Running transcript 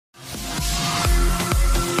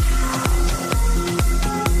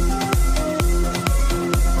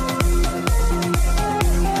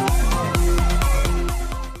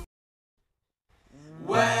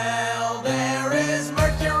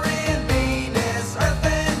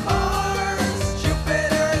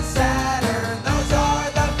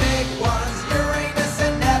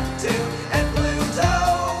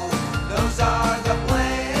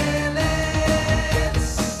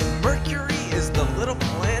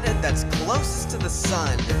that's closest to the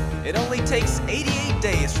sun. It only takes 88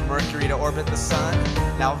 days for Mercury to orbit the sun.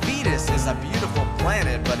 Now Venus is a beautiful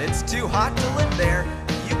planet, but it's too hot to live there.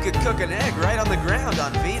 You could cook an egg right on the ground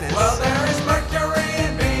on Venus. Well, there is Mercury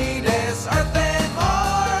and Venus, Earth and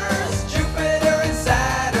Mars, Jupiter and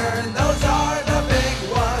Saturn, those are the big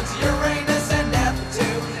ones. Uranus and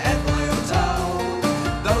Neptune and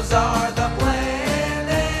Pluto, those are the planets.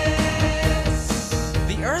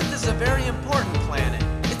 The Earth is a very important planet.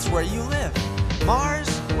 It's where you live.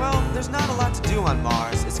 Mars, well, there's not a lot to do on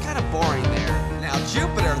Mars. It's kind of boring there. Now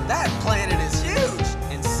Jupiter, that planet is huge.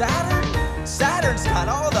 And Saturn's got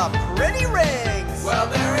all the pretty rings. Well,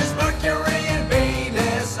 there is Mercury and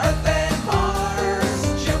Venus, Earth and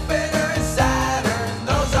Mars, Jupiter and Saturn,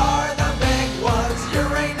 those are the big ones.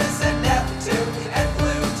 Uranus and Neptune and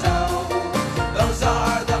Pluto, those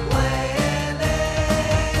are the planets.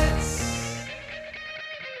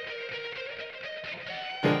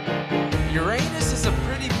 Uranus is a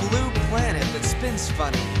pretty blue planet that spins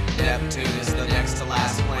funny. Neptune is the next to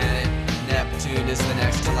last planet. Neptune is the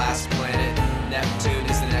next to last planet. Neptune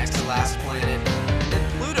is the next to last planet. And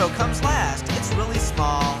then Pluto comes last. It's really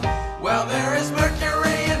small. Well,